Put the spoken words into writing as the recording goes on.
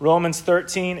Romans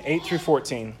 13, 8 through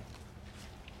 14.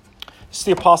 This is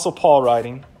the Apostle Paul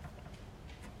writing.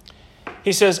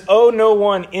 He says, "Owe no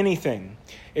one anything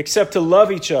except to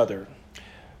love each other.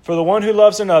 For the one who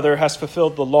loves another has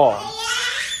fulfilled the law.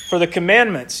 For the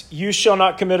commandments, you shall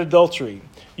not commit adultery,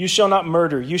 you shall not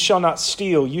murder, you shall not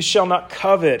steal, you shall not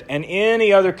covet, and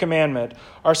any other commandment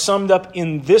are summed up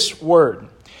in this word: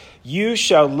 you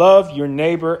shall love your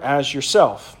neighbor as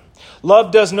yourself.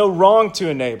 Love does no wrong to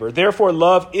a neighbor. Therefore,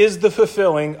 love is the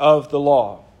fulfilling of the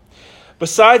law.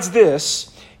 Besides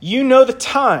this, you know the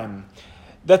time,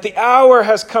 that the hour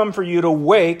has come for you to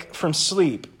wake from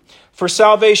sleep. For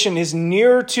salvation is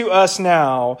nearer to us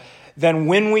now than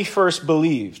when we first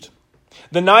believed.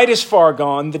 The night is far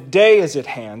gone, the day is at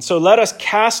hand. So let us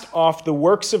cast off the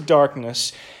works of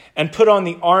darkness and put on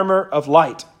the armor of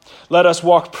light. Let us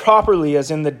walk properly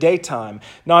as in the daytime,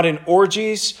 not in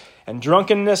orgies and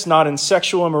drunkenness, not in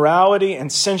sexual immorality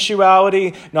and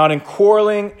sensuality, not in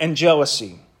quarreling and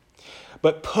jealousy.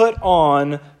 But put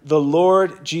on the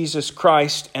Lord Jesus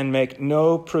Christ and make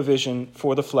no provision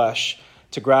for the flesh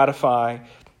to gratify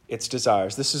its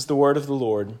desires." This is the word of the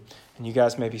Lord, and you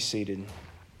guys may be seated.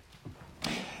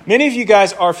 Many of you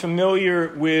guys are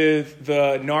familiar with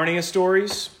the Narnia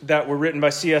stories that were written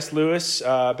by C.S. Lewis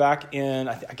back in,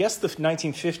 I guess, the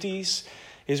 1950s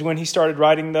is when he started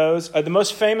writing those. The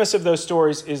most famous of those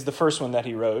stories is the first one that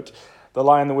he wrote, The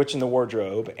Lion, the Witch, and the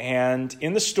Wardrobe. And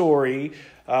in the story,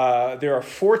 there are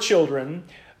 4 children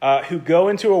who go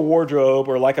into a wardrobe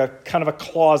or like a kind of a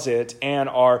closet and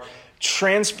are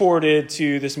transported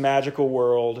to this magical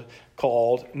world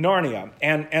called Narnia.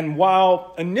 And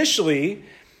while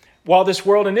this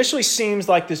world initially seems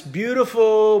like this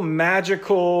beautiful,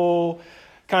 magical,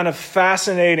 kind of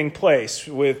fascinating place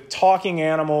with talking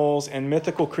animals and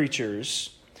mythical creatures,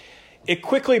 it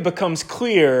quickly becomes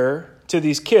clear to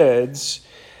these kids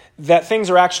that things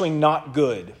are actually not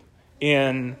good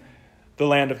in the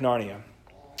land of Narnia.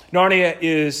 Narnia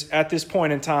is, at this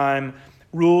point in time,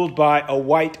 ruled by a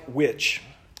white witch.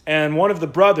 And one of the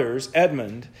brothers,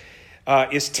 Edmund,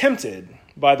 is tempted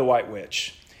by the white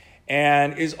witch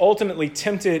and is ultimately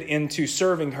tempted into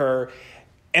serving her,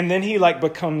 and then he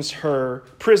becomes her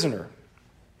prisoner.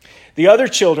 The other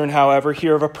children, however,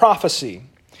 hear of a prophecy.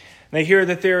 They hear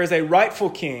that there is a rightful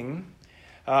king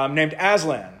named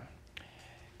Aslan.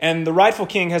 And the rightful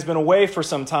king has been away for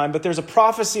some time, but there's a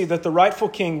prophecy that the rightful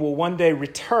king will one day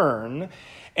return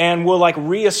and will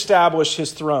reestablish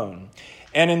his throne.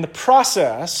 And in the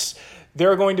process, there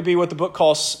are going to be what the book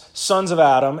calls sons of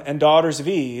Adam and daughters of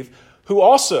Eve, who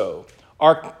also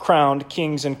are crowned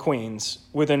kings and queens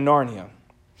within Narnia.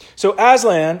 So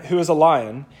Aslan, who is a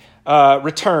lion,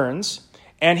 returns,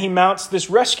 and he mounts this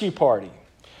rescue party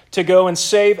to go and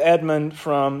save Edmund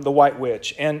from the White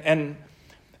Witch. And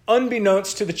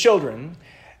unbeknownst to the children,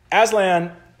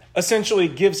 Aslan essentially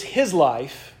gives his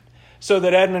life so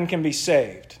that Edmund can be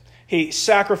saved. He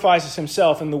sacrifices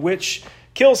himself, and the witch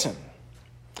kills him.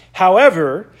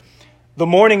 However, the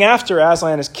morning after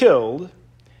Aslan is killed,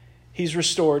 he's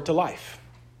restored to life.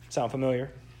 Sound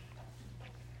familiar?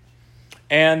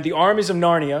 And the armies of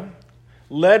Narnia,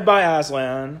 led by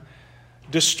Aslan,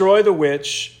 destroy the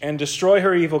witch and destroy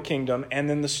her evil kingdom. And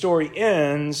then the story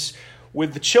ends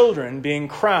with the children being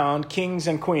crowned kings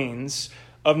and queens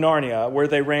of Narnia, where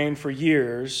they reign for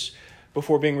years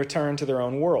before being returned to their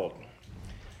own world.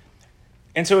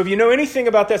 And so if you know anything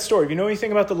about that story, if you know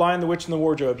anything about The Lion, the Witch, and the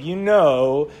Wardrobe, you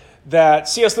know that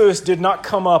C.S. Lewis did not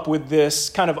come up with this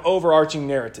kind of overarching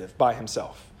narrative by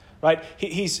himself. Right?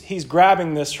 He's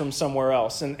grabbing this from somewhere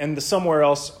else, and the somewhere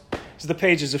else is the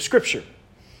pages of Scripture.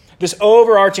 This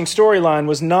overarching storyline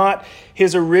was not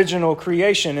his original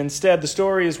creation. Instead, the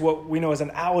story is what we know as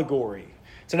an allegory.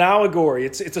 It's an allegory.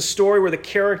 It's a story where the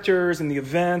characters and the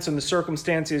events and the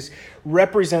circumstances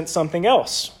represent something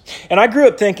else. And I grew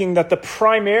up thinking that the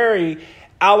primary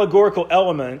allegorical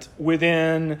element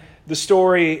within the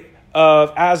story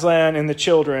of Aslan and the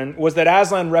children was that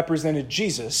Aslan represented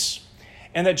Jesus,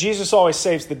 and that Jesus always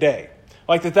saves the day.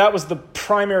 That was the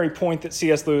primary point that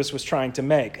C.S. Lewis was trying to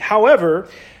make. However,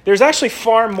 there's actually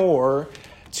far more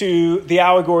to the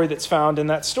allegory that's found in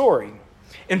that story.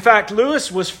 In fact,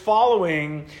 Lewis was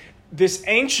following this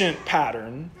ancient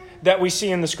pattern that we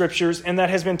see in the Scriptures and that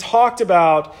has been talked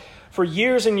about for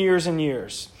years and years and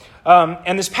years.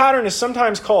 And this pattern is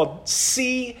sometimes called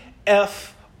CFRR,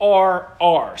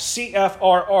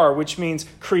 which means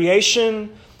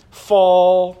creation,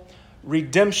 fall,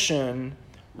 redemption,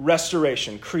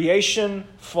 restoration. Creation,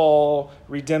 fall,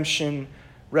 redemption,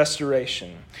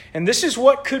 restoration. And this is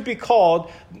what could be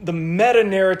called the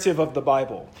meta-narrative of the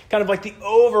Bible. Kind of like the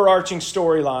overarching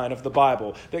storyline of the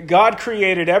Bible. That God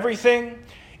created everything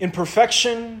in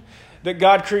perfection, that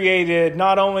God created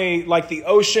not only like the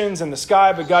oceans and the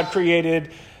sky, but God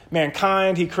created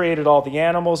mankind. He created all the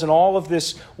animals, and all of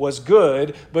this was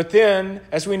good. But then,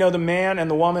 as we know, the man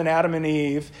and the woman, Adam and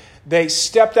Eve, they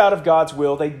stepped out of God's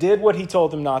will. They did what he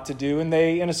told them not to do, and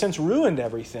they, in a sense, ruined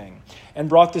everything and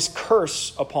brought this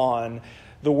curse upon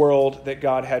the world that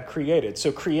God had created.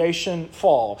 So creation,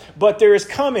 fall. But there is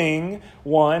coming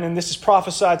one, and this is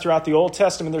prophesied throughout the Old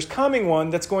Testament, there's coming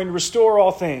one that's going to restore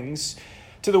all things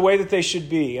to the way that they should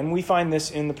be. And we find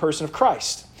this in the person of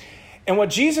Christ. And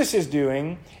what Jesus is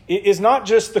doing is not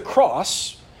just the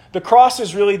cross. The cross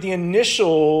is really the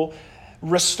initial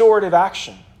restorative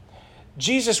action.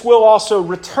 Jesus will also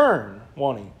return,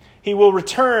 won't he? He will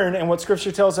return, and what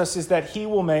Scripture tells us is that he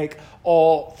will make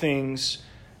all things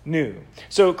new.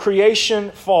 So creation,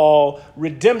 fall,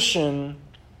 redemption,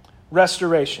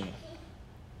 restoration.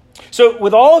 So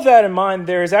with all of that in mind,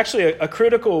 there is actually a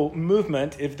critical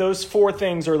movement. If those four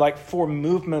things are like four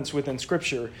movements within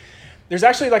Scripture, there's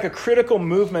actually like a critical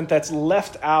movement that's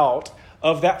left out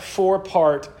of that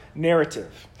four-part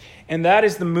narrative. And that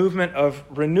is the movement of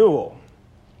renewal.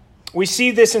 We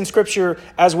see this in Scripture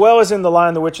as well as in The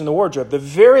Lion, the Witch, and the Wardrobe. The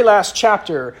very last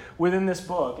chapter within this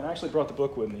book, and I actually brought the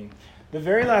book with me, the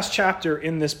very last chapter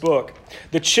in this book,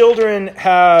 the children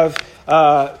have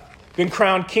been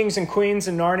crowned kings and queens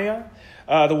in Narnia.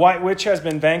 The White Witch has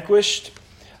been vanquished.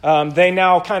 They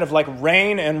now kind of like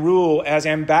reign and rule as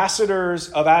ambassadors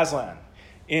of Aslan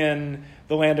in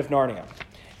the land of Narnia.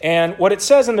 And what it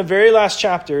says in the very last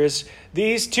chapter is,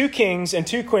 these two kings and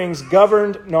two queens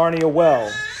governed Narnia well,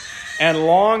 and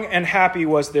long and happy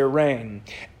was their reign.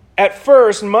 At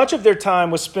first, much of their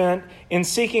time was spent in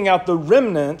seeking out the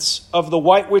remnants of the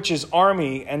White Witch's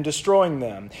army and destroying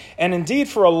them. And indeed,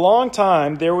 for a long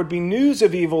time, there would be news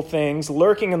of evil things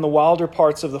lurking in the wilder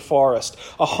parts of the forest.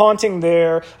 A haunting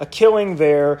there, a killing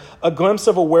there, a glimpse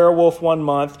of a werewolf one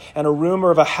month, and a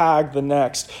rumor of a hag the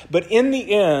next. But in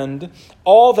the end,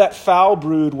 all that foul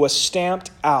brood was stamped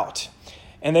out.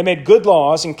 And they made good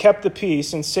laws and kept the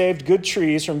peace and saved good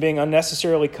trees from being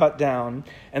unnecessarily cut down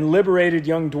and liberated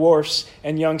young dwarfs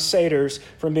and young satyrs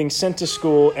from being sent to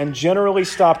school and generally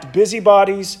stopped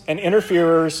busybodies and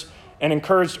interferers and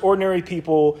encouraged ordinary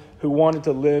people who wanted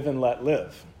to live and let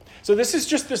live. So this is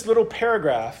just this little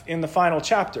paragraph in the final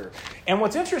chapter. And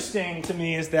what's interesting to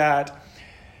me is that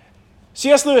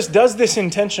C.S. Lewis does this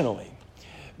intentionally,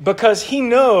 because he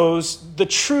knows the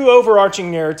true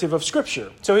overarching narrative of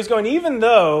Scripture. So he's going, even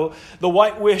though the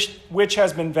White Witch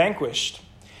has been vanquished,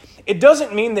 it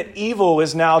doesn't mean that evil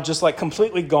is now just like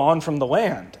completely gone from the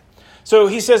land. So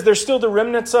he says there's still the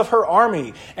remnants of her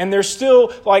army, and there's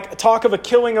still like talk of a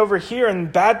killing over here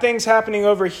and bad things happening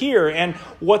over here. And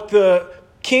what the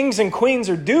kings and queens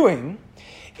are doing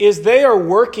is they are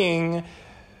working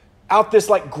out this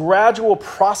like gradual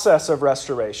process of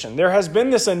restoration. There has been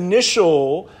this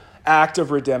initial act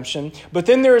of redemption, but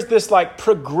then there is this like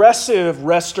progressive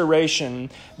restoration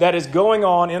that is going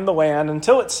on in the land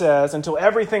until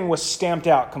everything was stamped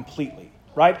out completely,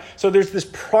 right? So there's this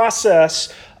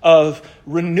process of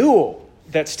renewal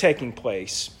that's taking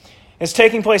place. It's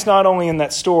taking place not only in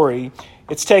that story,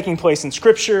 it's taking place in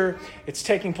Scripture, it's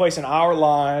taking place in our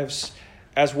lives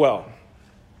as well.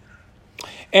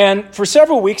 And for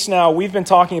several weeks now, we've been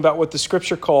talking about what the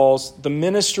Scripture calls the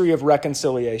ministry of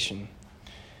reconciliation.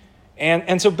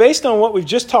 And so based on what we've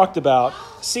just talked about,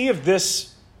 see if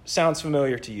this sounds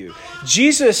familiar to you.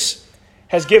 Jesus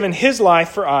has given his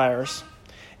life for ours,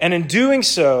 and in doing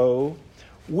so,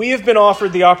 we have been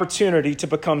offered the opportunity to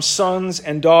become sons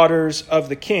and daughters of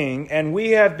the King, and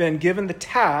we have been given the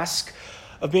task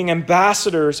of being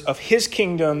ambassadors of his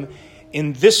kingdom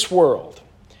in this world.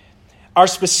 Our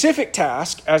specific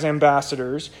task as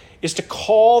ambassadors is to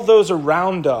call those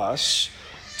around us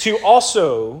to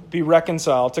also be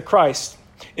reconciled to Christ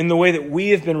in the way that we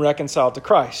have been reconciled to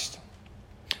Christ.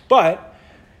 But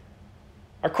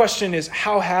our question is,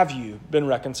 how have you been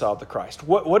reconciled to Christ?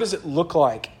 What does it look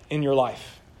like in your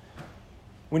life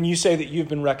when you say that you've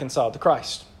been reconciled to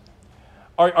Christ?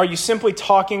 Are you simply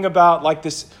talking about like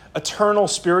this eternal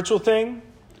spiritual thing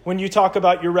when you talk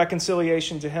about your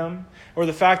reconciliation to him, or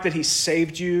the fact that he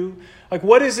saved you? Like,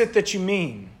 what is it that you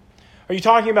mean? Are you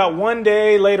talking about one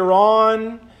day later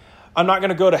on, I'm not going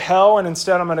to go to hell and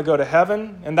instead I'm going to go to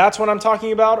heaven, and that's what I'm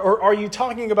talking about? Or are you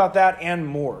talking about that and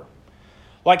more?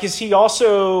 Like, is he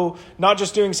also not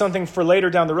just doing something for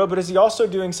later down the road, but is he also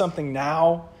doing something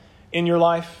now in your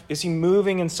life? Is he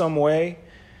moving in some way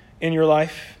in your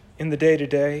life, in the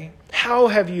day-to-day? How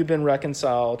have you been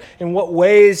reconciled? In what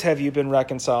ways have you been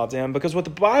reconciled to him? Because what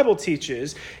the Bible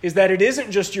teaches is that it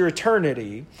isn't just your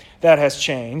eternity that has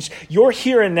changed. Your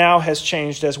here and now has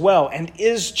changed as well, and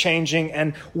is changing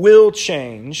and will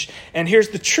change. And here's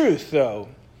the truth, though.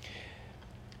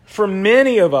 For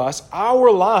many of us,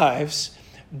 our lives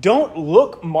don't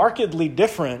look markedly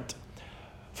different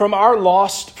from our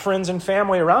lost friends and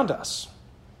family around us.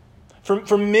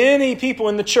 For many people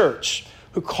in the church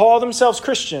who call themselves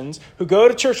Christians, who go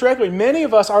to church regularly, many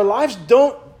of us, our lives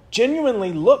don't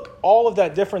genuinely look all of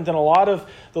that different than a lot of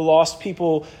the lost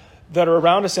people that are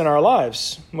around us in our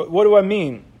lives. What do I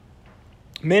mean?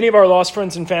 Many of our lost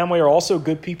friends and family are also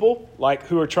good people, like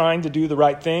who are trying to do the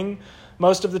right thing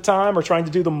most of the time, or trying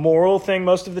to do the moral thing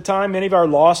most of the time. Many of our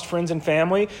lost friends and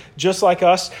family, just like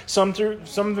us, some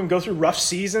of them go through rough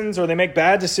seasons, or they make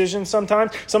bad decisions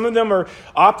sometimes. Some of them are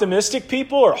optimistic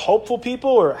people, or hopeful people,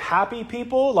 or happy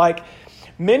people. Like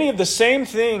many of the same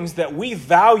things that we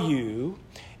value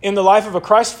in the life of a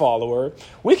Christ follower,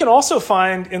 we can also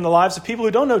find in the lives of people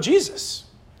who don't know Jesus.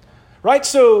 Right?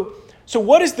 So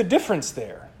what is the difference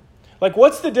there? Like,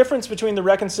 what's the difference between the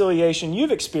reconciliation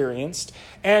you've experienced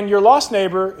and your lost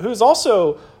neighbor who's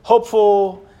also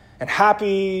hopeful and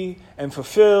happy and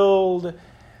fulfilled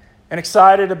and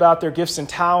excited about their gifts and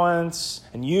talents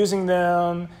and using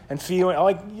them and feeling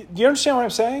like, do you understand what I'm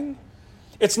saying?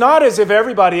 It's not as if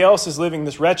everybody else is living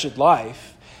this wretched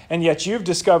life and yet you've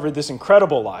discovered this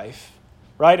incredible life,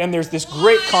 right? And there's this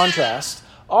great contrast.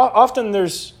 Often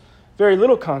there's very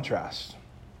little contrast.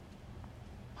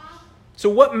 So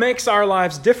what makes our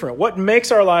lives different? What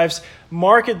makes our lives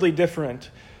markedly different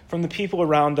from the people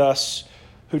around us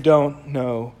who don't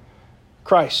know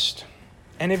Christ?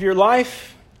 And if your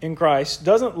life in Christ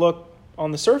doesn't look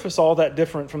on the surface all that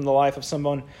different from the life of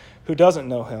someone who doesn't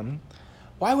know him,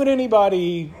 why would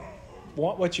anybody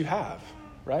want what you have,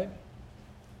 right?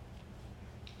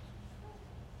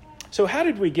 So how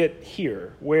did we get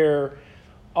here where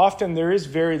often there is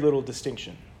very little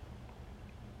distinction?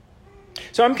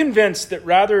 So I'm convinced that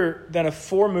rather than a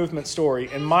 4-movement story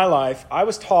in my life, I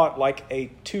was taught like a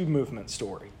 2-movement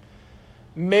story,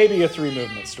 maybe a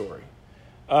 3-movement story.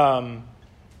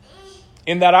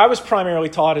 In that I was primarily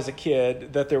taught as a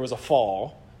kid that there was a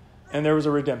fall and there was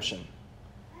a redemption.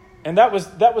 And that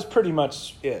was pretty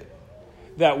much it.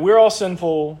 That we're all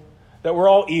sinful, that we're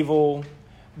all evil,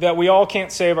 that we all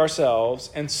can't save ourselves.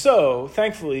 And so,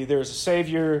 thankfully, there's a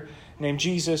Savior named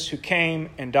Jesus who came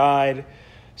and died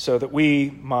so that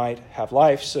we might have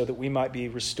life, so that we might be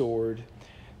restored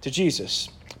to Jesus.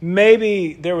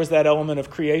 Maybe there was that element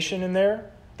of creation in there,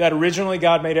 that originally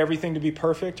God made everything to be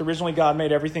perfect. Originally God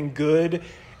made everything good,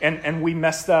 and we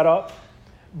messed that up.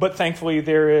 But thankfully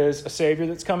there is a Savior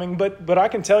that's coming. But I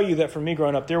can tell you that for me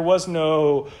growing up, there was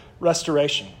no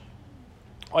restoration.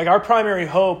 Like our primary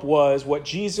hope was what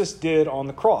Jesus did on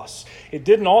the cross. It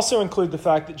didn't also include the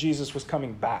fact that Jesus was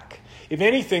coming back. If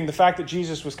anything, the fact that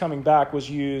Jesus was coming back was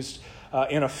used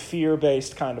in a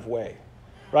fear-based kind of way,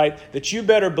 right? That you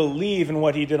better believe in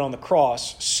what he did on the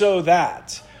cross so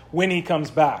that when he comes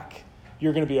back,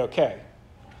 you're going to be okay.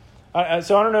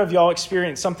 So I don't know if y'all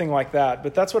experienced something like that,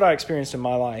 but that's what I experienced in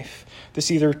my life.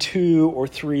 This either 2 or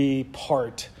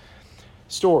 3-part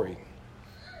story.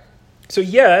 So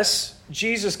yes,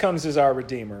 Jesus comes as our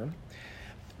Redeemer,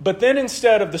 but then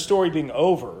instead of the story being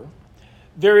over,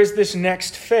 there is this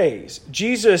next phase.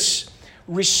 Jesus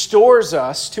restores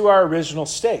us to our original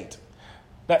state.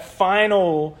 That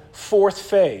final 4th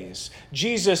phase.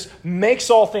 Jesus makes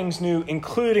all things new,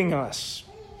 including us.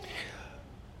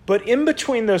 But in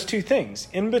between those two things,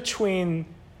 in between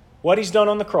what he's done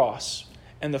on the cross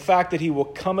and the fact that he will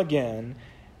come again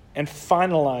and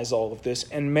finalize all of this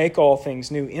and make all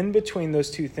things new, in between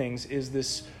those two things is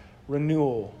this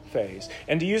renewal phase.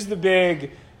 And to use the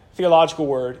big theological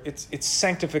word, it's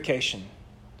sanctification.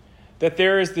 That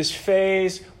there is this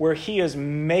phase where he is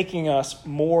making us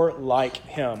more like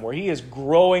him, where he is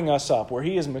growing us up, where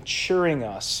he is maturing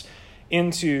us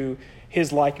into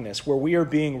his likeness, where we are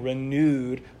being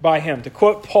renewed by him. To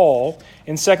quote Paul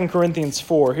in 2 Corinthians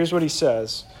 4, here's what he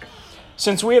says.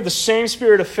 Since we have the same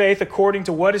spirit of faith according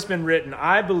to what has been written,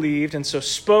 I believed and so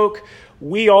spoke.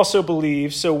 We also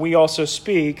believe, so we also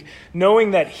speak,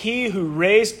 knowing that he who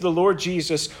raised the Lord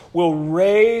Jesus will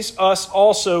raise us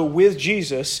also with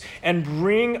Jesus and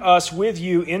bring us with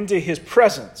you into his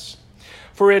presence.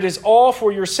 For it is all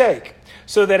for your sake,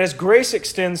 so that as grace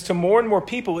extends to more and more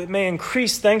people, it may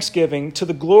increase thanksgiving to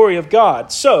the glory of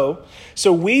God. So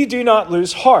we do not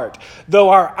lose heart. Though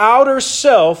our outer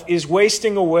self is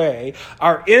wasting away,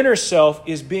 our inner self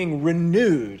is being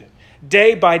renewed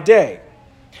day by day.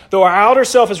 Though our outer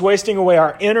self is wasting away,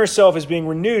 our inner self is being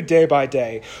renewed day by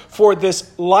day. For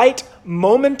this light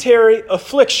momentary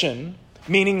affliction,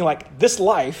 meaning like this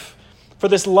life, for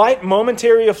this light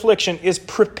momentary affliction is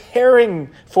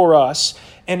preparing for us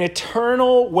an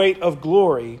eternal weight of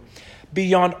glory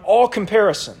beyond all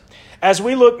comparison, as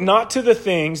we look not to the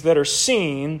things that are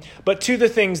seen, but to the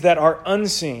things that are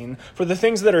unseen. For the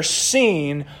things that are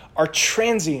seen are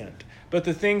transient, but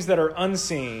the things that are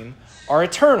unseen are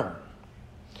eternal.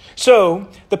 So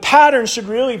the pattern should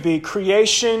really be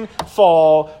creation,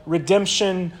 fall,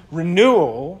 redemption,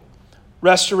 renewal,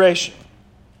 restoration.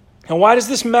 And why does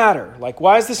this matter?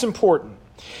 Why is this important?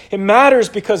 It matters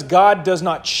because God does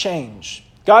not change.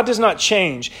 God does not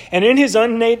change. And in his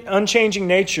unchanging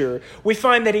nature, we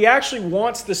find that he actually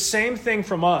wants the same thing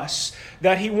from us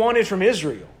that he wanted from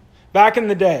Israel back in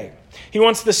the day. He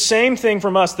wants the same thing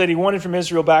from us that he wanted from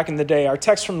Israel back in the day. Our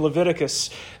text from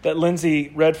Leviticus that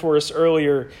Lindsay read for us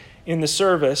earlier in the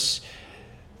service,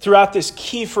 throughout this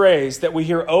key phrase that we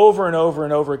hear over and over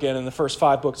and over again in the first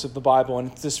 5 books of the Bible.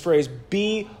 And it's this phrase,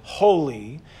 be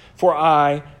holy, for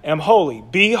I am holy.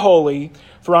 Be holy,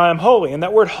 for I am holy. And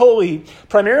that word holy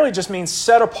primarily just means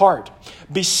set apart.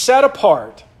 Be set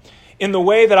apart in the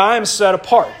way that I am set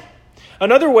apart.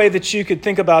 Another way that you could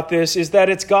think about this is that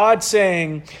it's God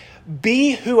saying,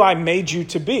 be who I made you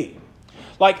to be.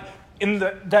 Like in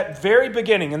that very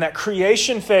beginning, in that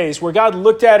creation phase where God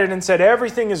looked at it and said,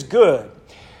 everything is good.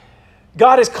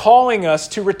 God is calling us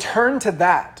to return to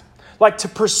that, like to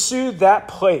pursue that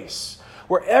place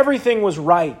where everything was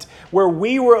right, where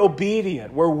we were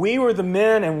obedient, where we were the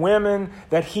men and women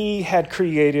that he had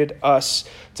created us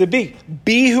to be.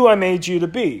 Be who I made you to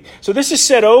be. So this is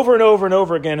said over and over and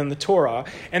over again in the Torah.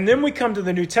 And then we come to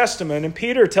the New Testament, and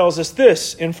Peter tells us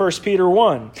this in 1 Peter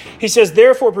 1. He says,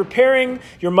 therefore, preparing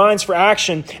your minds for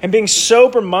action and being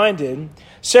sober-minded,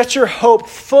 set your hope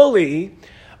fully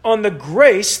on the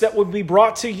grace that will be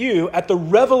brought to you at the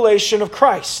revelation of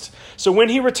Christ. So when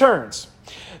he returns,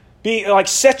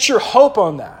 set your hope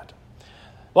on that.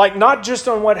 Not just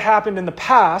on what happened in the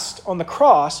past on the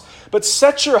cross, but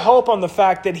set your hope on the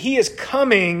fact that he is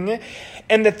coming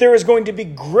and that there is going to be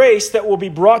grace that will be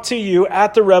brought to you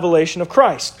at the revelation of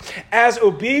Christ. As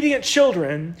obedient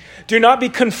children, do not be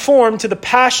conformed to the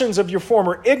passions of your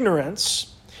former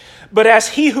ignorance, but as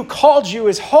he who called you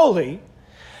is holy,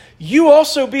 you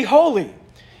also be holy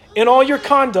in all your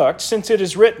conduct, since it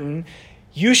is written,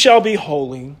 you shall be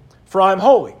holy, for I am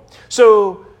holy.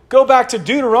 So go back to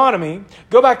Deuteronomy,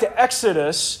 go back to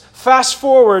Exodus, fast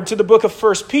forward to the book of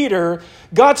 1 Peter,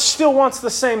 God still wants the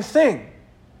same thing,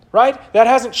 right? That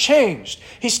hasn't changed.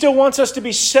 He still wants us to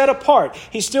be set apart.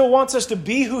 He still wants us to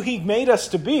be who he made us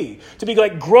to be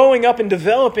like growing up and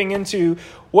developing into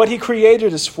what he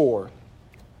created us for.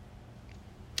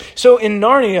 So in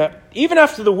Narnia, even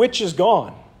after the witch is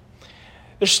gone,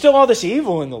 there's still all this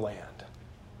evil in the land,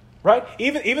 right?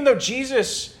 Even though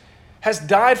Jesus has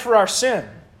died for our sin,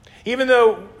 even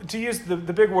though, to use the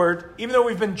big word, even though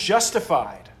we've been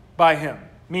justified by him,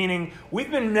 meaning we've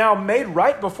been now made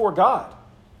right before God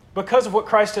because of what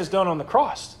Christ has done on the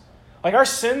cross. Our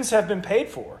sins have been paid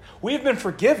for. We've been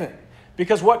forgiven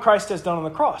because what Christ has done on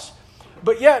the cross.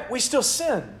 But yet, we still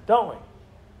sin, don't we?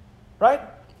 Right?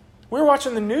 We were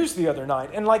watching the news the other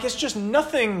night, and it's just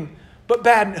nothing but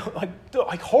bad,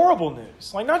 horrible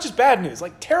news. Not just bad news,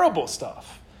 terrible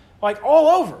stuff. All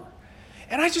over.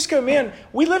 And I just go, man,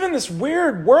 we live in this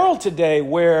weird world today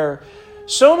where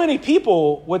so many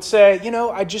people would say,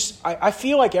 I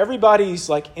feel like everybody's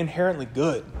inherently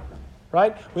good,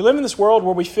 right? We live in this world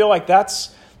where we feel like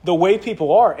that's the way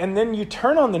people are. And then you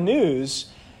turn on the news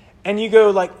and you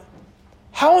go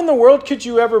how in the world could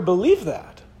you ever believe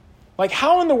that?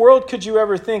 How in the world could you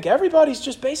ever think everybody's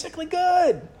just basically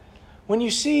good when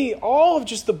you see all of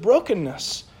just the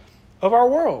brokenness of our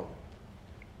world?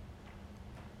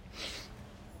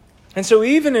 And so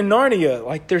even in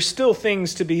Narnia, there's still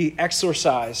things to be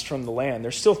exorcised from the land.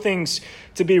 There's still things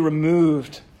to be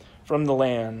removed from the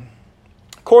land.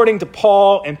 According to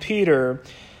Paul and Peter,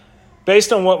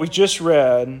 based on what we just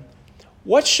read,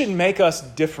 what should make us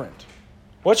different?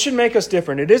 What should make us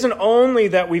different? It isn't only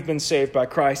that we've been saved by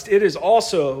Christ. It is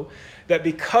also that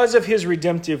because of his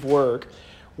redemptive work,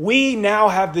 we now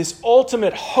have this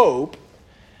ultimate hope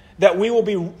that we will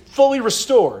be fully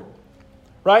restored,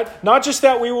 right? Not just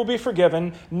that we will be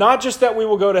forgiven, not just that we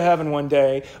will go to heaven one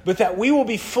day, but that we will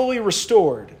be fully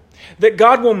restored. That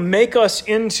God will make us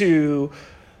into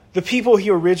the people he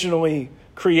originally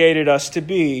created us to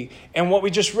be. And what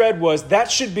we just read was that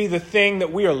should be the thing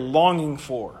that we are longing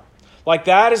for.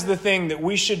 That is the thing that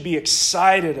we should be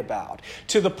excited about,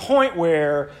 to the point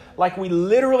where we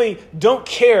literally don't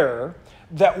care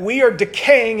that we are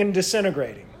decaying and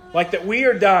disintegrating, like that we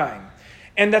are dying,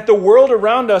 and that the world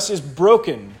around us is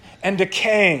broken and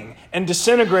decaying and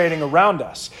disintegrating around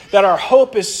us, that our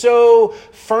hope is so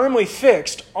firmly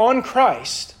fixed on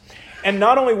Christ and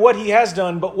not only what he has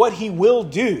done, but what he will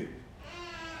do,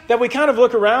 that we kind of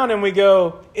look around and we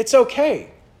go, it's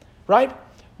okay, right?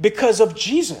 Because of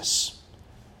Jesus.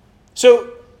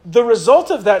 So the result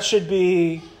of that should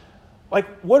be, like,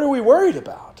 what are we worried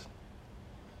about?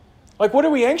 Like, what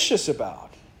are we anxious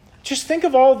about? Just think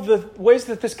of all the ways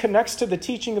that this connects to the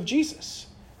teaching of Jesus,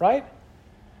 right?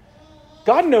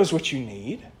 God knows what you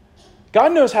need.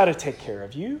 God knows how to take care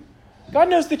of you. God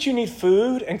knows that you need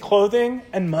food and clothing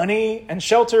and money and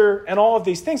shelter and all of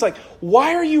these things. Like,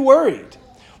 why are you worried?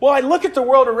 Well, I look at the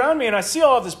world around me and I see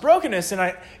all of this brokenness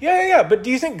and yeah. But do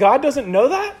you think God doesn't know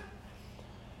that?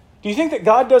 Do you think that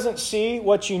God doesn't see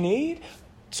what you need?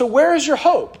 So where is your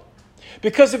hope?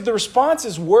 Because if the response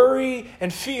is worry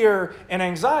and fear and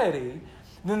anxiety,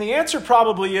 then the answer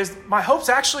probably is, my hope's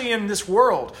actually in this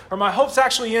world, or my hope's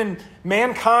actually in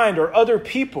mankind or other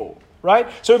people, right?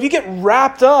 So if you get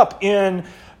wrapped up in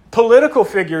political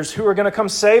figures who are going to come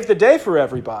save the day for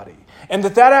everybody, and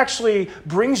that actually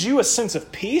brings you a sense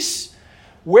of peace,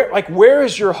 where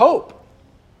is your hope?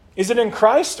 Is it in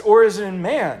Christ or is it in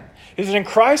man? Is it in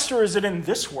Christ or is it in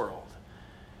this world?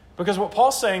 Because what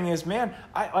Paul's saying is, man,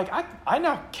 I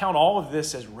now count all of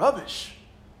this as rubbish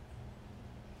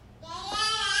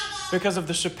because of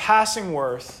the surpassing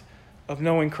worth of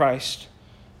knowing Christ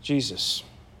Jesus.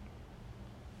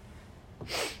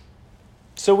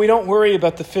 So we don't worry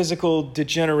about the physical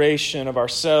degeneration of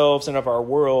ourselves and of our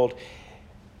world.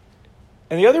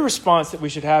 And the other response that we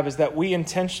should have is that we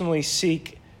intentionally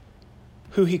seek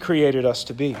who he created us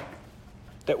to be.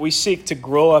 That we seek to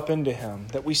grow up into him.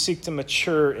 That we seek to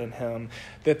mature in him.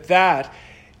 That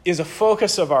is a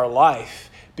focus of our life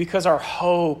because our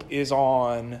hope is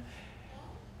on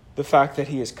the fact that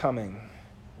he is coming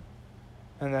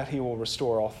and that he will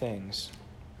restore all things.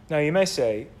 Now you may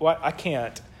say, well, I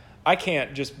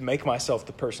can't just make myself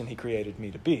the person he created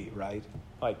me to be, right?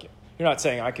 Like, you're not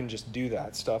saying I can just do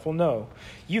that stuff. Well, no,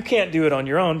 you can't do it on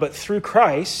your own, but through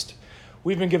Christ,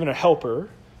 we've been given a helper,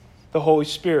 the Holy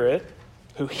Spirit,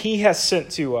 who he has sent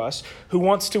to us, who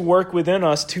wants to work within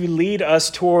us to lead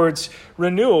us towards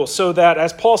renewal, so that,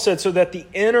 as Paul said, so that the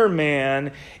inner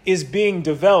man is being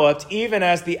developed even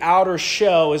as the outer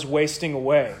shell is wasting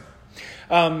away.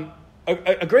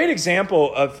 A great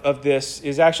example of this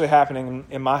is actually happening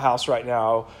in my house right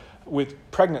now with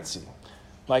pregnancy.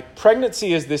 Like,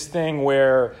 pregnancy is this thing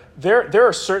where there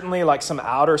are certainly like some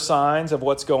outer signs of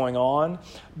what's going on,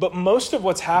 but most of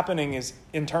what's happening is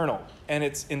internal and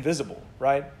it's invisible,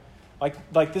 right?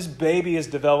 Like this baby is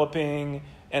developing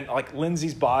and like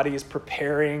Lindsay's body is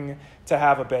preparing to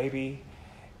have a baby.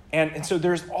 And so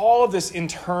there's all of this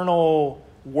internal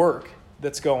work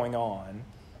that's going on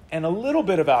and a little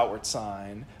bit of outward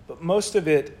sign, but most of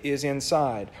it is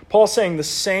inside. Paul's saying the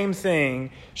same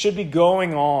thing should be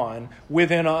going on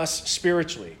within us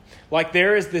spiritually. Like,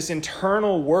 there is this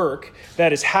internal work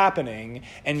that is happening,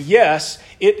 and yes,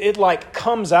 it like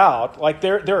comes out. Like,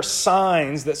 there are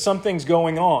signs that something's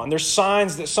going on. There's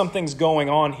signs that something's going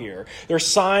on here. There's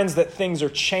signs that things are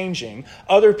changing.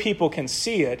 Other people can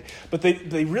see it, but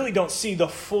they really don't see the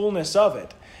fullness of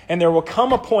it. And there will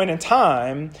come a point in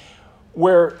time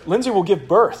where Lindsay will give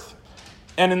birth.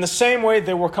 And in the same way,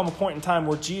 there will come a point in time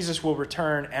where Jesus will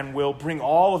return and will bring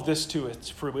all of this to its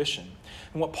fruition.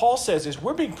 And what Paul says is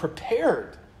we're being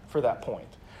prepared for that point,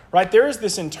 right? There is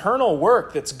this internal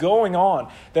work that's going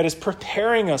on that is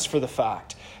preparing us for the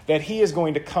fact that he is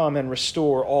going to come and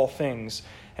restore all things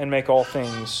and make all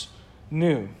things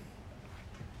new.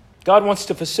 God wants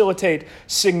to facilitate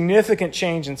significant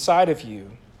change inside of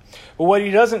you. But what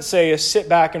he doesn't say is sit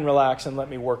back and relax and let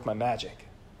me work my magic.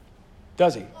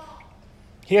 Does he?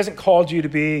 He hasn't called you to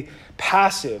be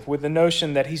passive with the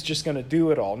notion that he's just going to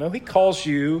do it all. No, he calls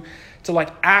you to like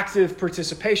active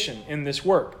participation in this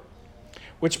work.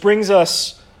 Which brings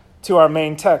us to our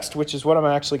main text, which is what I'm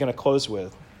actually going to close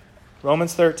with.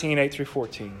 Romans 13, 8 through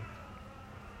 14.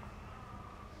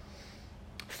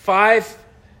 5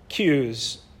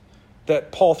 cues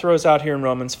that Paul throws out here in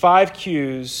Romans. 5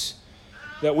 cues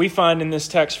that we find in this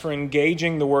text for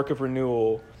engaging the work of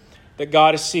renewal that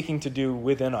God is seeking to do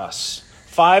within us.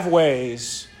 5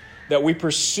 ways that we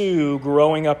pursue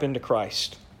growing up into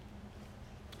Christ.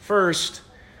 First,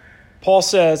 Paul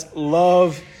says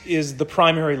love is the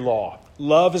primary law.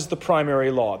 Love is the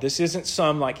primary law. This isn't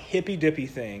some like hippy-dippy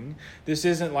thing. This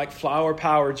isn't like flower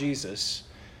power Jesus.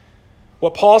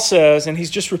 What Paul says, and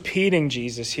he's just repeating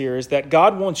Jesus here, is that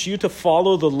God wants you to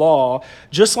follow the law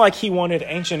just like he wanted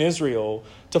ancient Israel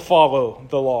to follow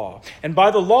the law. And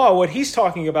by the law, what he's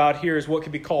talking about here is what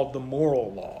could be called the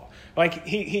moral law. Like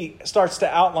he starts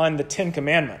to outline the Ten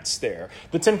Commandments there.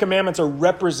 The Ten Commandments are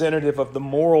representative of the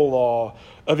moral law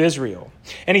of Israel.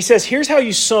 And he says, here's how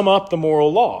you sum up the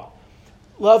moral law.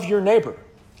 Love your neighbor.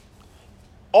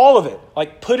 All of it.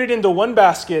 Like put it into one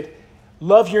basket.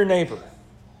 Love your neighbor.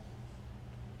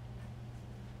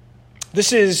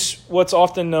 This is what's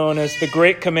often known as the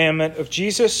Great Commandment of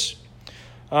Jesus,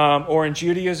 or in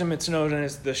Judaism it's known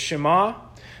as the Shema,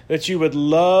 that you would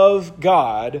love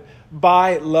God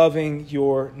by loving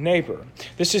your neighbor.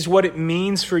 This is what it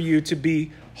means for you to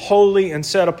be holy and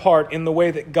set apart in the way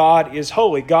that God is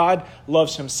holy. God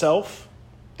loves himself,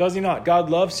 does he not? God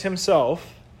loves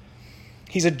himself.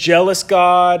 He's a jealous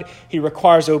God. He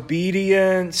requires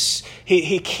obedience.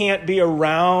 He can't be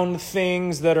around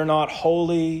things that are not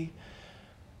holy.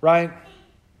 Right?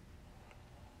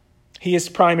 He is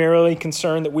primarily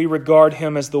concerned that we regard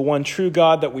him as the one true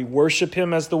God, that we worship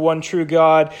him as the one true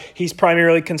God. He's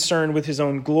primarily concerned with his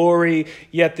own glory.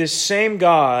 Yet this same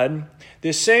God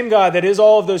that is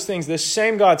all of those things, this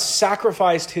same God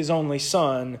sacrificed his only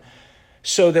Son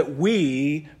so that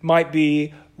we might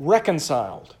be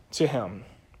reconciled to him.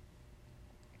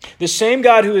 The same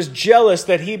God who is jealous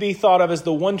that he be thought of as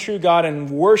the one true God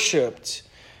and worshipped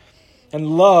and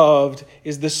loved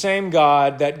is the same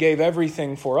God that gave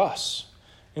everything for us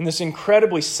in this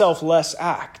incredibly selfless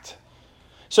act.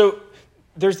 So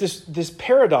there's this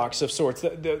paradox of sorts.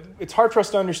 It's hard for us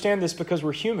to understand this because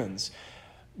we're humans.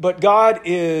 But God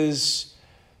is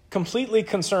completely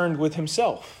concerned with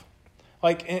himself.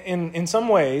 Like in some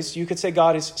ways, you could say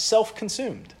God is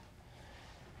self-consumed.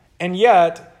 And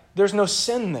yet, there's no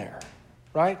sin there,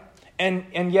 right?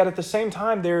 And yet at the same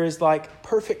time, there is like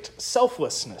perfect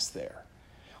selflessness there.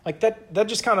 Like that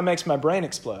just kind of makes my brain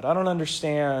explode. I don't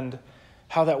understand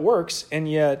how that works, and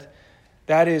yet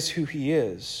that is who he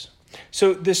is.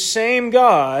 So the same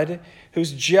God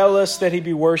who's jealous that he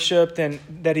be worshipped and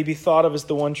that he be thought of as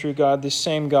the one true God, this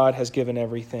same God has given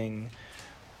everything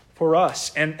for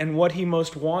us. And what he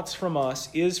most wants from us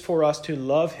is for us to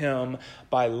love him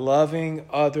by loving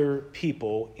other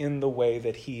people in the way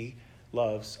that he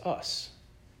loves us.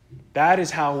 That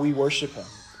is how we worship him.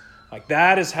 Like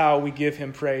that is how we give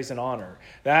him praise and honor.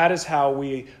 That is how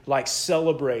we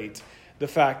celebrate the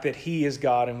fact that he is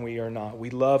God and we are not. We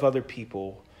love other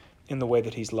people in the way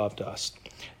that he's loved us.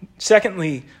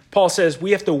 Secondly, Paul says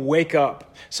we have to wake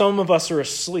up. Some of us are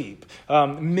asleep.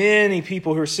 Many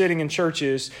people who are sitting in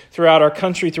churches throughout our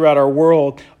country, throughout our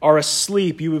world, are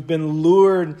asleep. You have been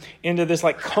lured into this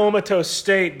comatose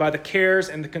state by the cares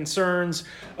and the concerns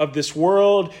of this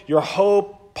world. Your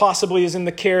hope possibly is in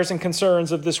the cares and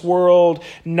concerns of this world,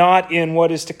 not in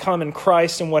what is to come in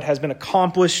Christ and what has been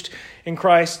accomplished in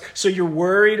Christ. So you're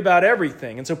worried about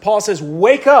everything. And so Paul says,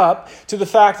 wake up to the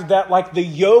fact that the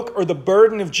yoke or the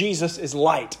burden of Jesus is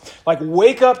light.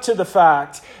 Wake up to the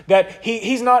fact that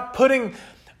he's not putting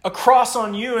a cross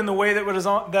on you in the way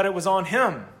that it was on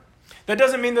him. That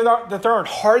doesn't mean that there aren't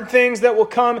hard things that will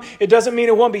come. It doesn't mean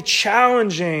it won't be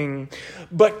challenging.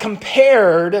 But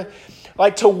compared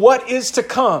to what is to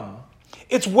come,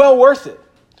 it's well worth it.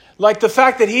 The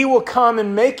fact that he will come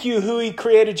and make you who he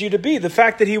created you to be, the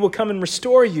fact that he will come and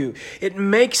restore you, it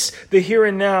makes the here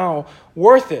and now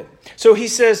worth it. So he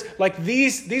says,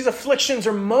 these afflictions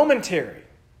are momentary.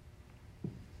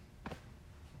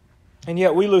 And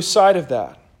yet we lose sight of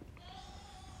that.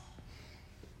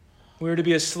 We are to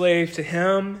be a slave to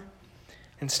him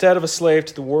instead of a slave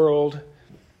to the world.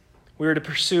 We are to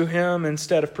pursue him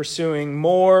instead of pursuing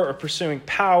more or pursuing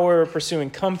power or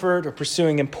pursuing comfort or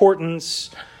pursuing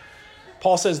importance.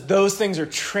 Paul says those things are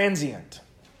transient.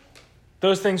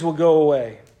 Those things will go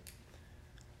away.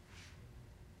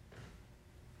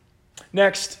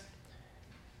 Next,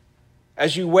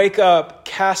 as you wake up,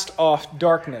 cast off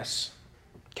darkness.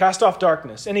 Cast off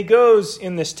darkness. And he goes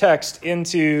in this text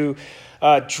into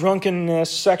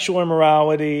drunkenness, sexual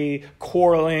immorality,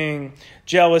 quarreling,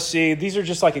 jealousy. These are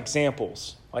just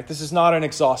examples. This is not an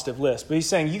exhaustive list. But he's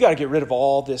saying you got to get rid of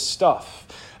all this stuff.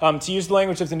 To use the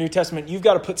language of the New Testament, you've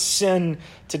got to put sin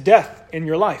to death in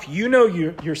your life. You know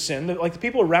your sin. The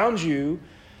people around you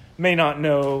may not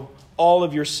know all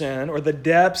of your sin or the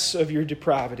depths of your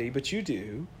depravity, but you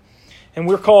do. And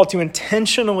we're called to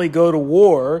intentionally go to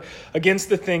war against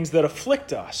the things that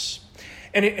afflict us.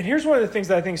 And here's one of the things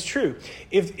that I think is true.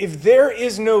 If there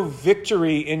is no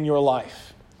victory in your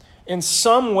life, in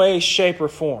some way, shape, or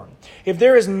form, if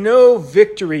there is no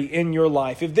victory in your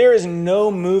life, if there is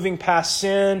no moving past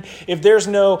sin, if there's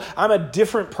no, I'm a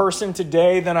different person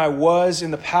today than I was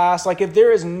in the past, like if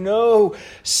there is no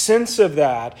sense of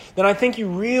that, then I think you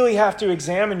really have to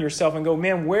examine yourself and go,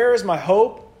 man, where is my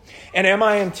hope? And am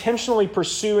I intentionally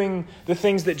pursuing the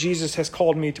things that Jesus has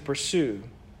called me to pursue?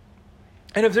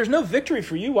 And if there's no victory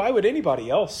for you, why would anybody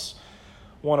else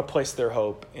want to place their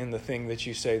hope in the thing that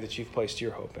you say that you've placed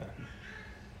your hope in?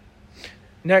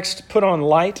 Next, put on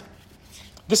light.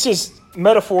 This is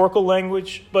metaphorical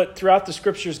language, but throughout the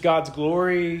Scriptures, God's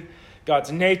glory,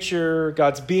 God's nature,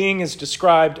 God's being is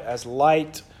described as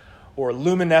light or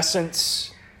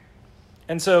luminescence.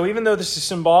 And so even though this is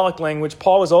symbolic language,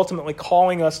 Paul is ultimately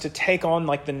calling us to take on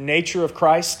like the nature of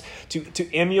Christ,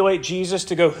 to emulate Jesus,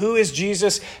 to go, who is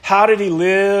Jesus? How did he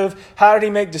live? How did he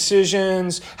make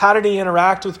decisions? How did he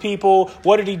interact with people?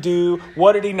 What did he do?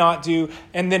 What did he not do?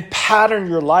 And then pattern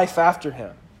your life after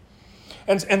him.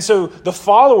 And so the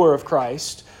follower of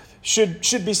Christ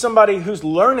should be somebody who's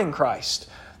learning Christ.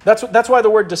 That's why the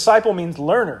word disciple means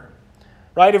learner.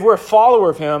 Right? If we're a follower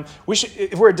of him,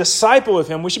 if we're a disciple of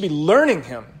him, we should be learning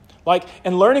him,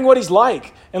 and learning what he's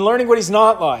like and learning what he's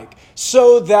not like,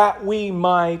 so that we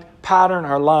might pattern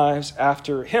our lives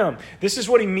after him. This is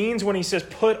what he means when he says,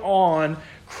 put on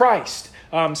Christ.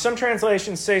 Some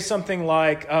translations say something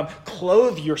like,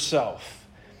 clothe yourself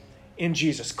in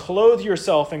Jesus. Clothe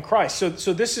yourself in Christ.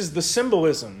 So this is the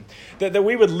symbolism that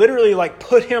we would literally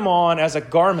put him on as a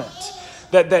garment.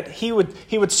 That he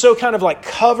would so kind of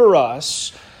cover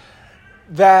us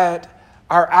that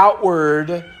our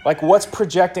outward, what's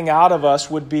projecting out of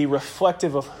us, would be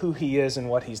reflective of who he is and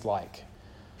what he's like.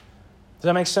 Does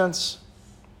that make sense?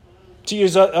 To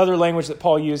use other language that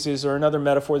Paul uses, or another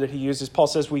metaphor that he uses, Paul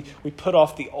says we put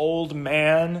off the old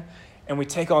man and we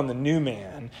take on the new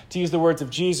man. To use the words of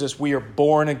Jesus, we are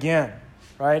born again.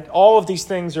 Right? All of these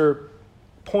things are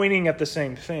pointing at the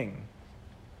same thing.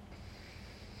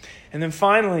 And then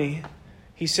finally,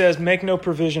 he says, make no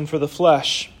provision for the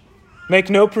flesh. Make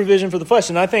no provision for the flesh.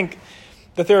 And I think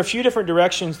that there are a few different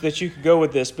directions that you could go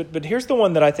with this, but here's the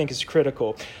one that I think is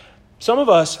critical. Some of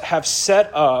us have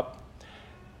set up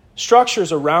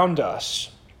structures around us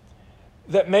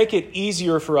that make it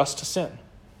easier for us to sin.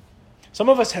 Some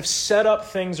of us have set up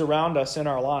things around us in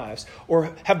our lives,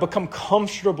 or have become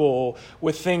comfortable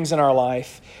with things in our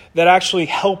life that actually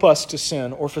help us to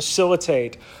sin or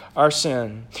facilitate our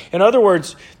sin. In other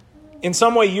words, in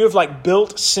some way you have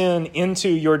built sin into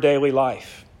your daily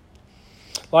life.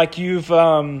 You've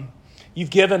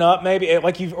given up maybe,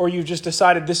 you've just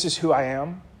decided this is who I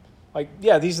am.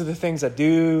 These are the things I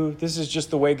do. This is just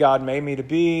the way God made me to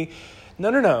be.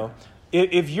 No.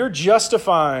 If you're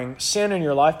justifying sin in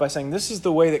your life by saying, this is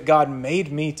the way that God made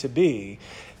me to be,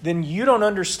 then you don't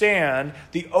understand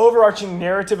the overarching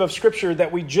narrative of Scripture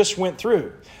that we just went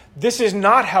through. This is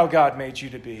not how God made you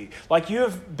to be. You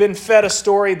have been fed a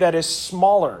story that is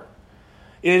smaller.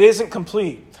 It isn't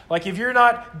complete. If you're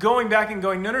not going back and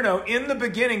going, no. In the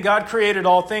beginning, God created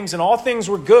all things, and all things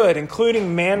were good,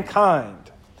 including mankind.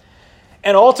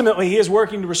 And ultimately, he is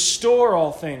working to restore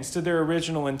all things to their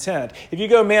original intent. If you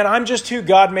go, man, I'm just who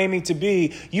God made me to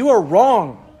be, you are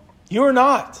wrong. You are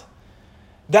not.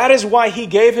 That is why he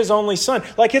gave his only son.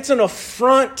 It's an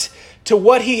affront to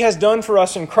what he has done for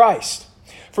us in Christ.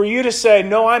 For you to say,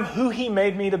 no, I'm who he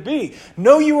made me to be.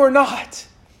 No, you are not.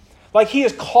 He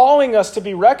is calling us to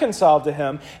be reconciled to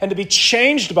him and to be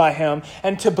changed by him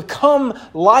and to become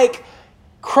like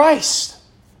Christ.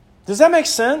 Does that make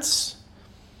sense?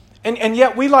 And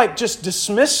yet we just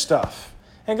dismiss stuff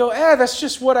and go, that's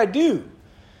just what I do.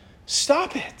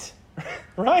 Stop it,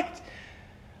 right?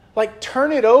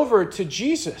 Turn it over to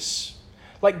Jesus.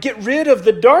 Get rid of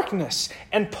the darkness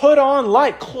and put on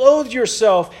light. Clothe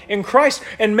yourself in Christ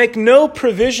and make no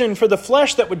provision for the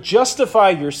flesh that would justify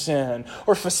your sin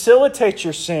or facilitate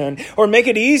your sin or make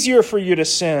it easier for you to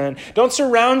sin. Don't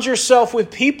surround yourself with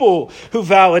people who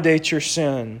validate your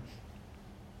sin.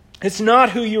 It's not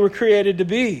who you were created to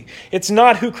be. It's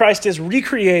not who Christ is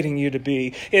recreating you to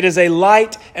be. It is a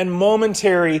light and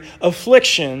momentary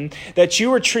affliction that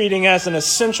you are treating as an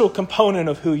essential component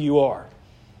of who you are.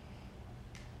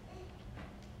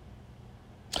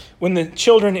 When the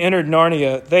children entered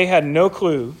Narnia, they had no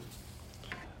clue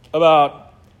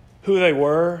about who they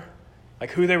were,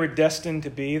 who they were destined to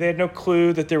be. They had no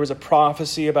clue that there was a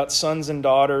prophecy about sons and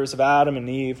daughters of Adam and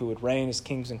Eve who would reign as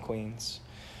kings and queens.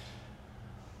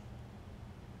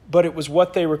 But it was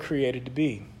what they were created to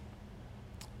be.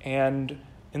 And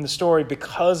in the story,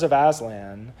 because of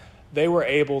Aslan, they were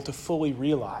able to fully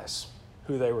realize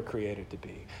who they were created to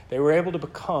be. They were able to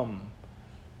become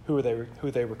who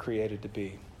they were created to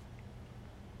be.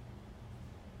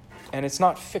 And it's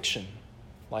not fiction.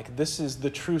 Like, this is the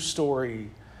true story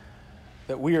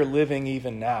that we are living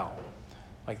even now.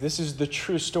 Like, this is the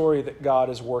true story that God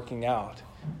is working out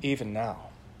even now.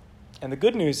 And the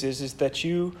good news is that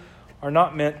you are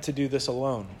not meant to do this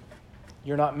alone.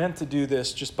 You're not meant to do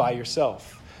this just by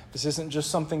yourself. This isn't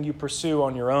just something you pursue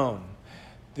on your own.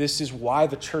 This is why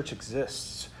the church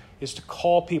exists, is to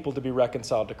call people to be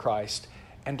reconciled to Christ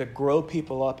and to grow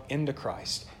people up into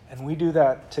Christ. And we do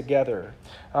that together.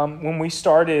 When we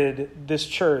started this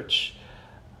church,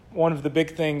 one of the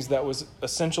big things that was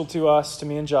essential to us, to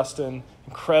me and Justin,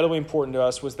 incredibly important to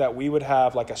us, was that we would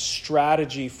have like a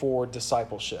strategy for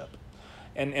discipleship.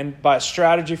 And by a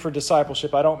strategy for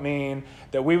discipleship, I don't mean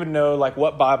that we would know like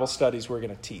what Bible studies we're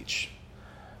going to teach.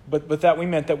 But that we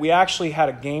meant that we actually had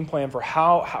a game plan for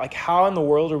how in the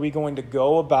world are we going to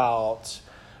go about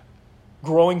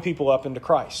growing people up into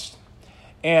Christ.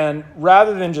 And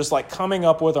rather than just like coming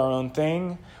up with our own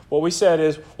thing, what we said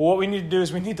is, well, what we need to do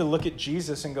is we need to look at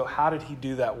Jesus and go, how did he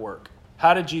do that work?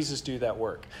 How did Jesus do that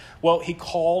work? Well, he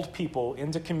called people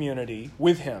into community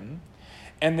with him,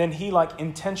 and then he like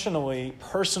intentionally,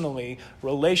 personally,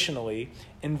 relationally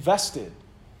invested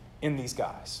in these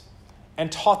guys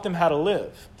and taught them how to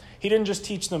live. He didn't just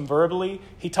teach them verbally.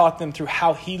 He taught them through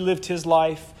how he lived his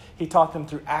life. He taught them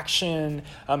through action.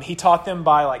 He taught them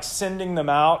by like sending them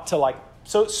out to like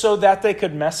so that they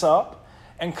could mess up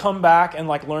and come back and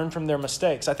like learn from their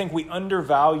mistakes. I think we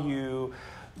undervalue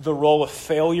the role of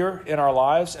failure in our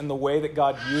lives and the way that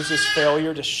God uses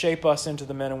failure to shape us into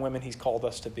the men and women he's called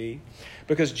us to be,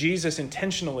 because Jesus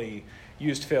intentionally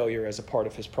used failure as a part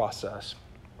of his process.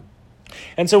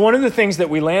 And so one of the things that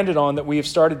we landed on that we have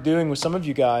started doing with some of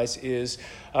you guys is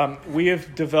we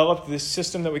have developed this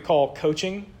system that we call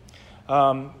coaching,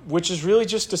 which is really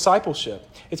just discipleship.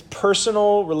 It's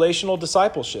personal, relational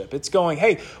discipleship. It's going,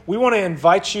 hey, we want to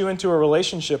invite you into a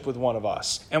relationship with one of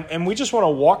us. And we just want to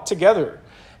walk together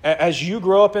as you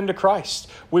grow up into Christ.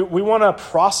 We want to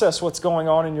process what's going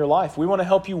on in your life. We want to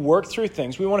help you work through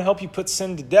things. We want to help you put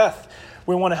sin to death.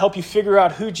 We want to help you figure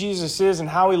out who Jesus is and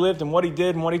how he lived and what he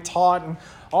did and what he taught and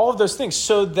all of those things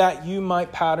so that you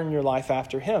might pattern your life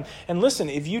after him. And listen,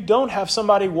 if you don't have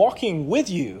somebody walking with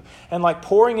you and like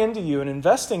pouring into you and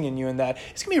investing in you in that,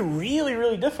 it's going to be really,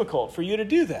 really difficult for you to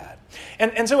do that.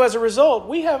 And so as a result,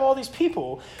 we have all these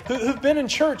people who've been in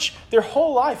church their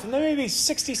whole life, and they may be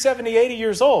 60, 70, 80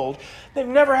 years old. They've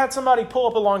never had somebody pull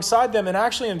up alongside them and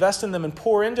actually invest in them and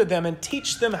pour into them and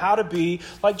teach them how to be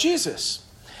like Jesus.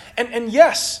 And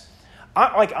yes,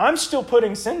 I'm still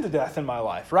putting sin to death in my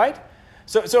life, right?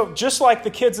 So just like the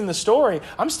kids in the story,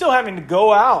 I'm still having to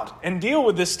go out and deal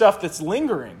with this stuff that's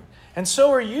lingering. And so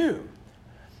are you.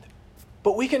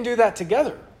 But we can do that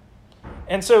together.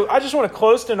 And so I just want to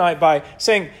close tonight by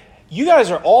saying, you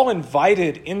guys are all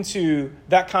invited into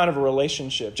that kind of a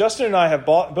relationship. Justin and I have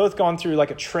both gone through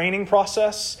like a training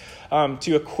process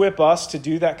to equip us to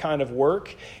do that kind of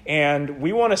work. And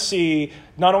we want to see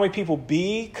not only people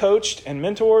be coached and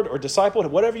mentored or discipled,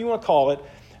 whatever you want to call it.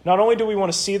 Not only do we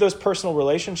want to see those personal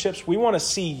relationships, we want to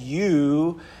see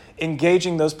you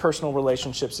engaging those personal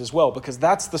relationships as well, because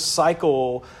that's the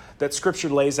cycle that Scripture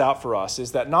lays out for us,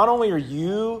 is that not only are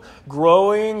you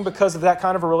growing because of that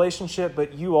kind of a relationship,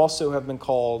 but you also have been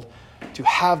called to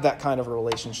have that kind of a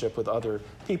relationship with other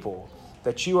people,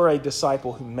 that you are a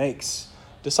disciple who makes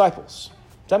disciples.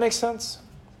 Does that make sense?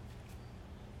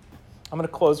 I'm going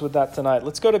to close with that tonight.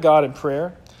 Let's go to God in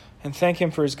prayer and thank him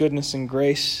for his goodness and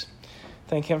grace.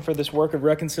 Thank him for this work of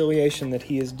reconciliation that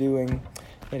he is doing,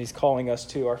 that he's calling us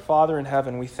to. Our Father in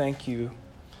heaven, we thank you.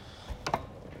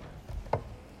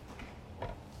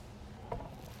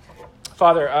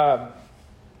 Father,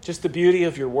 just the beauty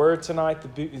of your word tonight, the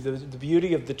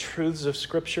beauty of the truths of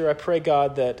Scripture. I pray,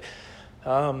 God, that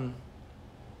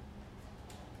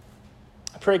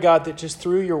just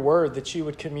through your word that you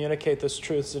would communicate those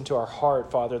truths into our heart,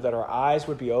 Father, that our eyes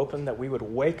would be open, that we would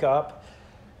wake up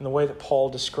in the way that Paul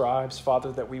describes,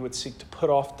 Father, that we would seek to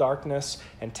put off darkness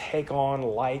and take on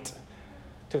light,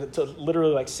 to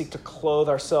literally like seek to clothe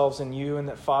ourselves in you, and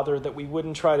that, Father, that we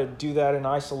wouldn't try to do that in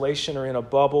isolation or in a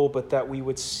bubble, but that we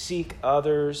would seek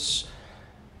others,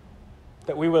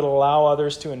 that we would allow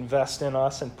others to invest in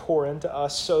us and pour into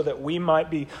us so that we might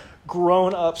be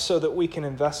grown up so that we can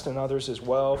invest in others as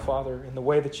well, Father, in the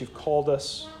way that you've called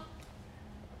us.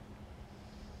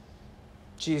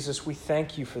 Jesus, we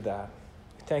thank you for that.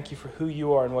 Thank you for who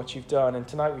you are and what you've done. And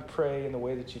tonight we pray in the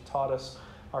way that you taught us.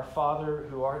 Our Father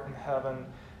who art in heaven,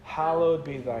 hallowed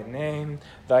be thy name.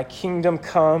 Thy kingdom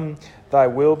come, thy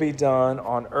will be done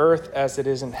on earth as it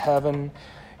is in heaven.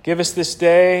 Give us this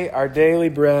day our daily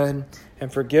bread,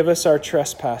 and forgive us our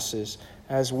trespasses,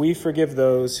 as we forgive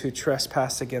those who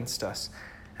trespass against us.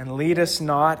 And lead us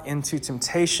not into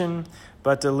temptation,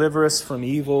 but deliver us from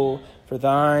evil. For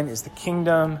thine is the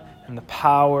kingdom, and the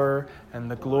power, and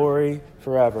the glory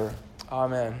forever.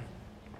 Amen.